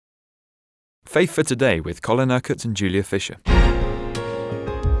Faith for Today with Colin Urquhart and Julia Fisher. The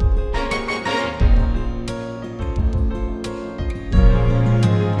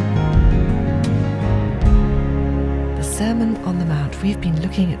Sermon on the Mount. We've been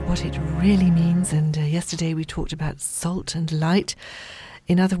looking at what it really means, and yesterday we talked about salt and light.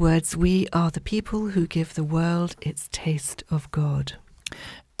 In other words, we are the people who give the world its taste of God.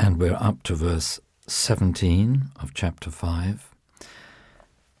 And we're up to verse 17 of chapter 5.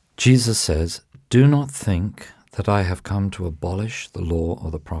 Jesus says, "Do not think that I have come to abolish the law or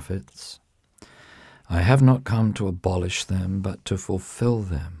the prophets. I have not come to abolish them, but to fulfill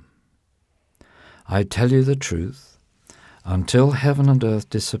them. I tell you the truth, until heaven and earth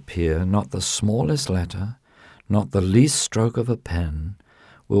disappear, not the smallest letter, not the least stroke of a pen,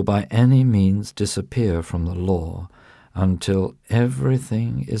 will by any means disappear from the law until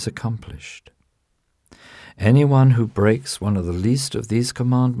everything is accomplished. Anyone who breaks one of the least of these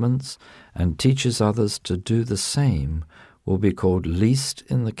commandments and teaches others to do the same will be called least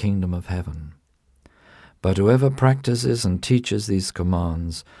in the kingdom of heaven. But whoever practices and teaches these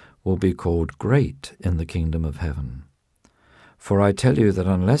commands will be called great in the kingdom of heaven. For I tell you that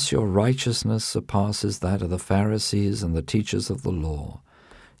unless your righteousness surpasses that of the Pharisees and the teachers of the law,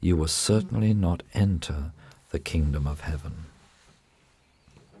 you will certainly not enter the kingdom of heaven."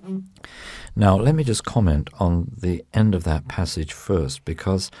 Now, let me just comment on the end of that passage first,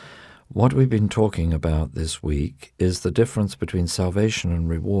 because what we've been talking about this week is the difference between salvation and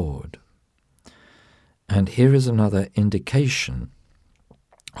reward. And here is another indication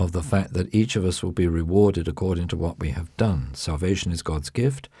of the fact that each of us will be rewarded according to what we have done. Salvation is God's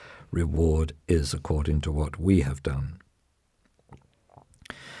gift. Reward is according to what we have done.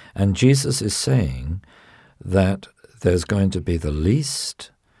 And Jesus is saying that there's going to be the least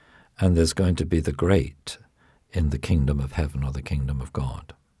and there's going to be the great in the kingdom of heaven or the kingdom of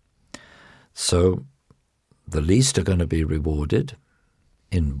God. So the least are going to be rewarded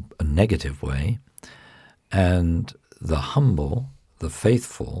in a negative way, and the humble, the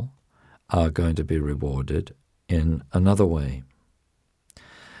faithful, are going to be rewarded in another way.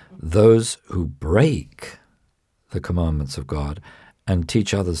 Those who break the commandments of God and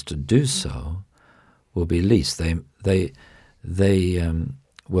teach others to do so will be least. They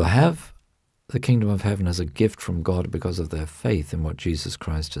will have the kingdom of heaven as a gift from God because of their faith in what Jesus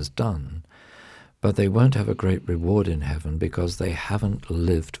Christ has done, but they won't have a great reward in heaven because they haven't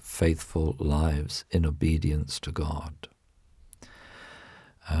lived faithful lives in obedience to God.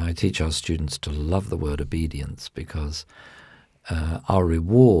 I teach our students to love the word obedience because our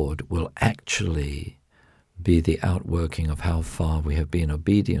reward will actually be the outworking of how far we have been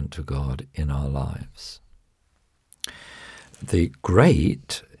obedient to God in our lives. The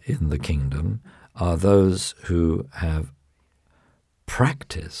great in the kingdom are those who have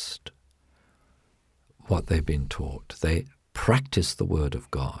practiced what they've been taught. They practice the word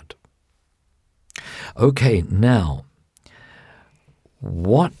of God. Okay, now,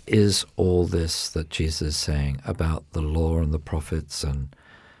 what is all this that Jesus is saying about the law and the prophets, and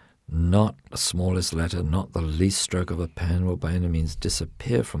not the smallest letter, not the least stroke of a pen will by any means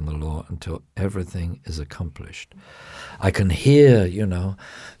disappear from the law until everything is accomplished? I can hear,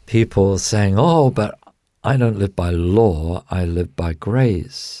 people saying, "Oh, but I don't live by law, I live by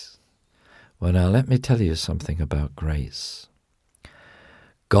grace." Well, now let me tell you something about grace.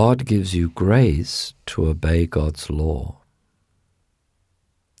 God gives you grace to obey God's law.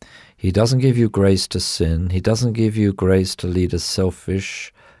 He doesn't give you grace to sin. He doesn't give you grace to lead a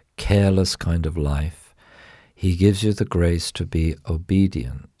selfish, careless kind of life. He gives you the grace to be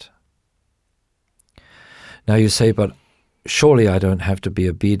obedient. Now you say, "But surely I don't have to be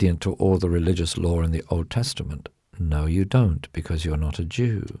obedient to all the religious law in the Old Testament." No, you don't, because you're not a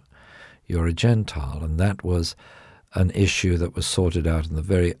Jew. You're a Gentile, and that was an issue that was sorted out in the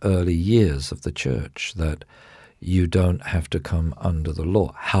very early years of the church, that you don't have to come under the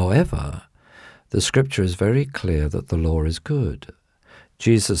law. However, the Scripture is very clear that the law is good.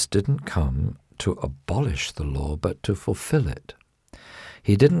 Jesus didn't come to abolish the law, but to fulfill it.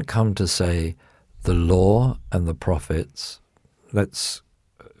 He didn't come to say the law and the prophets, let's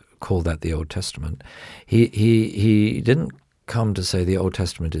call that the Old Testament. He didn't come to say the Old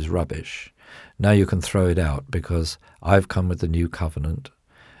Testament is rubbish. Now you can throw it out because I've come with the new covenant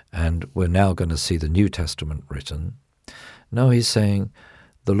and we're now going to see the New Testament written. No, he's saying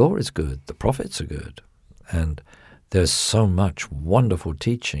the law is good, the prophets are good, and there's so much wonderful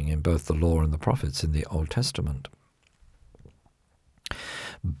teaching in both the law and the prophets in the Old Testament.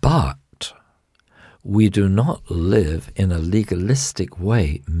 But we do not live in a legalistic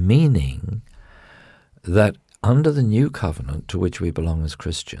way, meaning that under the new covenant to which we belong as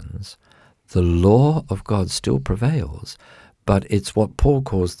Christians, The law of God still prevails, but it's what Paul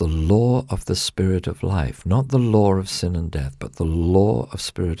calls the law of the Spirit of life, not the law of sin and death, but the law of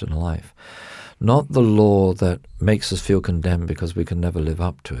spirit and life. Not the law that makes us feel condemned because we can never live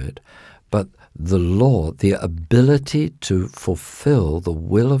up to it, but the law, the ability to fulfill the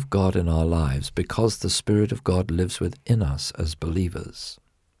will of God in our lives because the Spirit of God lives within us as believers.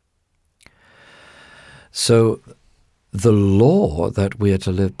 So the law that we are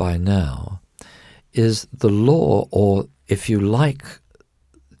to live by now is the law, or if you like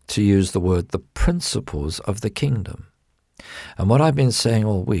to use the word, the principles of the kingdom. And what I've been saying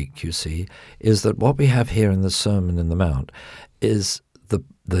all week, you see, is that what we have here in the Sermon on the Mount is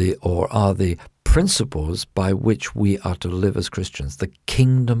the principles by which we are to live as Christians, the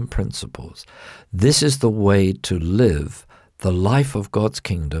kingdom principles. This is the way to live the life of God's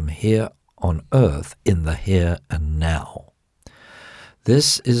kingdom here on earth in the here and now.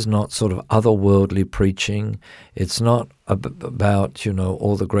 This is not sort of otherworldly preaching. It's not about,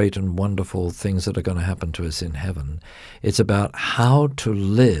 all the great and wonderful things that are going to happen to us in heaven. It's about how to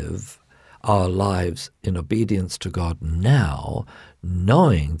live our lives in obedience to God now,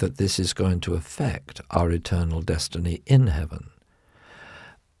 knowing that this is going to affect our eternal destiny in heaven.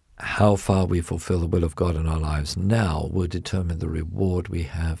 How far we fulfill the will of God in our lives now will determine the reward we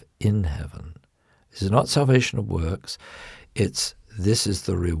have in heaven. This is not salvation of works. This is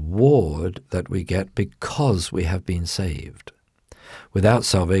the reward that we get because we have been saved. Without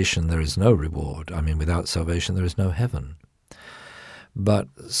salvation, there is no reward. Without salvation, there is no heaven. But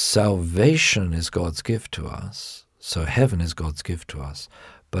salvation is God's gift to us, so heaven is God's gift to us,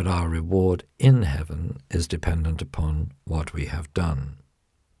 but our reward in heaven is dependent upon what we have done.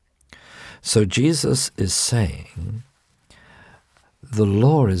 So Jesus is saying the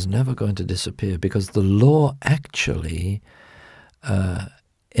law is never going to disappear because the law actually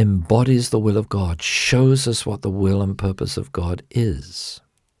embodies the will of God, shows us what the will and purpose of God is.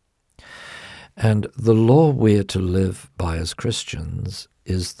 And the law we are to live by as Christians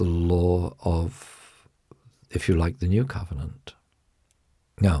is the law of, if you like, the New Covenant.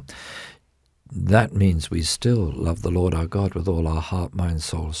 Now, that means we still love the Lord our God with all our heart, mind,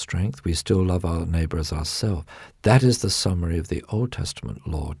 soul, strength. We still love our neighbor as ourselves. That is the summary of the Old Testament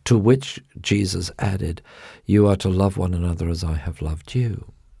law, to which Jesus added, you are to love one another as I have loved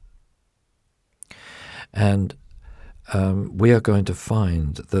you. And we are going to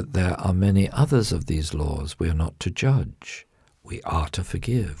find that there are many others of these laws. We are not to judge. We are to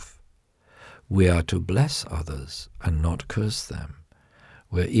forgive. We are to bless others and not curse them.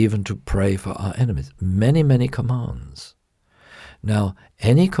 We're even to pray for our enemies. Many, many commands. Now,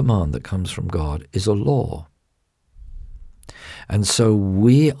 any command that comes from God is a law. And so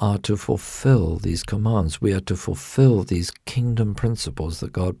we are to fulfill these commands. We are to fulfill these kingdom principles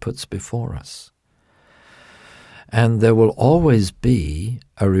that God puts before us. And there will always be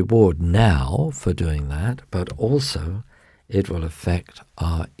a reward now for doing that, but also it will affect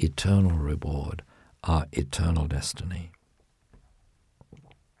our eternal reward, our eternal destiny.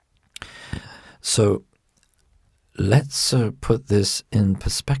 So let's put this in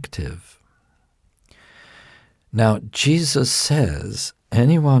perspective. Now, Jesus says,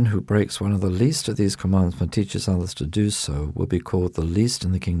 anyone who breaks one of the least of these commandments and teaches others to do so will be called the least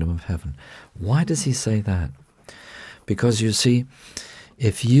in the kingdom of heaven. Why does he say that? Because you see,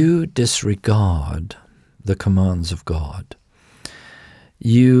 if you disregard the commands of God,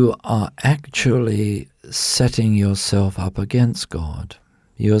 you are actually setting yourself up against God.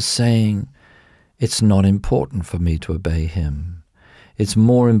 You're saying, it's not important for me to obey him. It's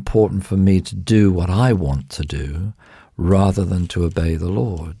more important for me to do what I want to do rather than to obey the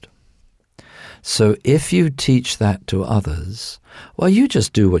Lord. So if you teach that to others, well, you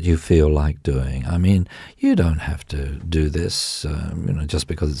just do what you feel like doing. You don't have to do this just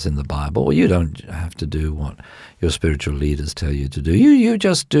because it's in the Bible. You don't have to do what your spiritual leaders tell you to do. You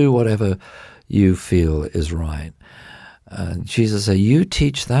just do whatever you feel is right. Jesus said, you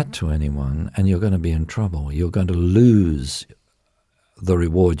teach that to anyone and you're going to be in trouble. You're going to lose the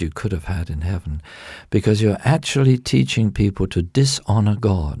reward you could have had in heaven because you're actually teaching people to dishonor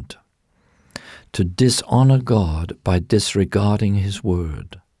God. To dishonor God by disregarding his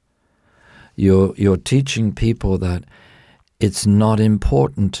word. You're teaching people that it's not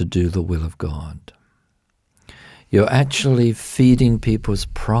important to do the will of God. You're actually feeding people's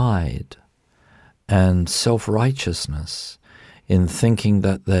pride and self-righteousness in thinking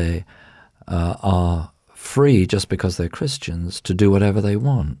that they are free just because they're Christians to do whatever they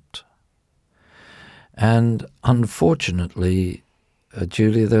want. And unfortunately,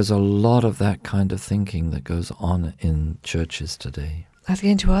 Julia, there's a lot of that kind of thinking that goes on in churches today. I was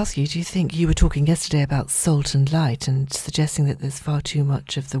going to ask you, do you think you were talking yesterday about salt and light and suggesting that there's far too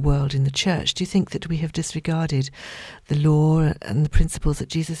much of the world in the church? Do you think that we have disregarded the law and the principles that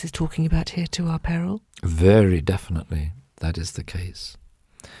Jesus is talking about here to our peril? Very definitely, that is the case.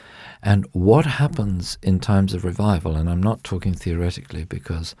 And what happens in times of revival, and I'm not talking theoretically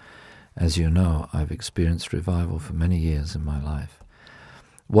because, as you know, I've experienced revival for many years in my life.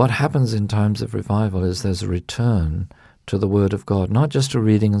 What happens in times of revival is there's a return to the Word of God, not just to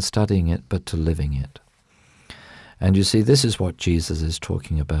reading and studying it, but to living it. And you see, this is what Jesus is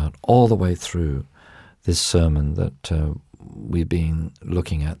talking about all the way through this sermon that we've been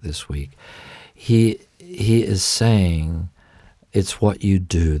looking at this week. He is saying it's what you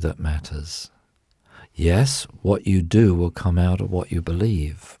do that matters. Yes, what you do will come out of what you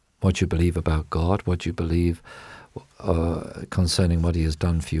believe about God, what you believe concerning what he has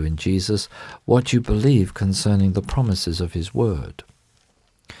done for you in Jesus, what you believe concerning the promises of his word.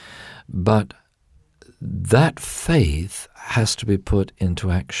 But that faith has to be put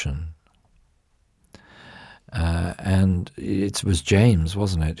into action. And it was James,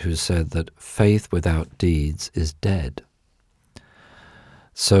 wasn't it, who said that faith without deeds is dead.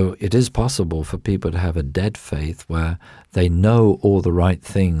 So it is possible for people to have a dead faith where they know all the right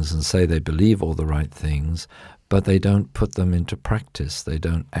things and say they believe all the right things, but they don't put them into practice. They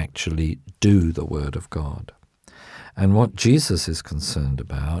don't actually do the Word of God. And what Jesus is concerned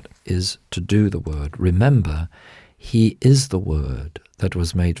about is to do the Word. Remember, he is the Word that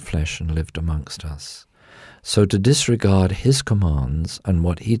was made flesh and lived amongst us. So to disregard his commands and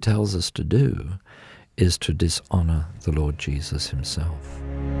what he tells us to do is to dishonor the Lord Jesus himself.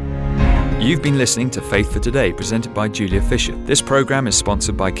 You've been listening to Faith for Today, presented by Julia Fisher. This program is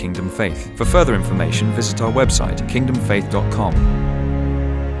sponsored by Kingdom Faith. For further information, visit our website, kingdomfaith.com.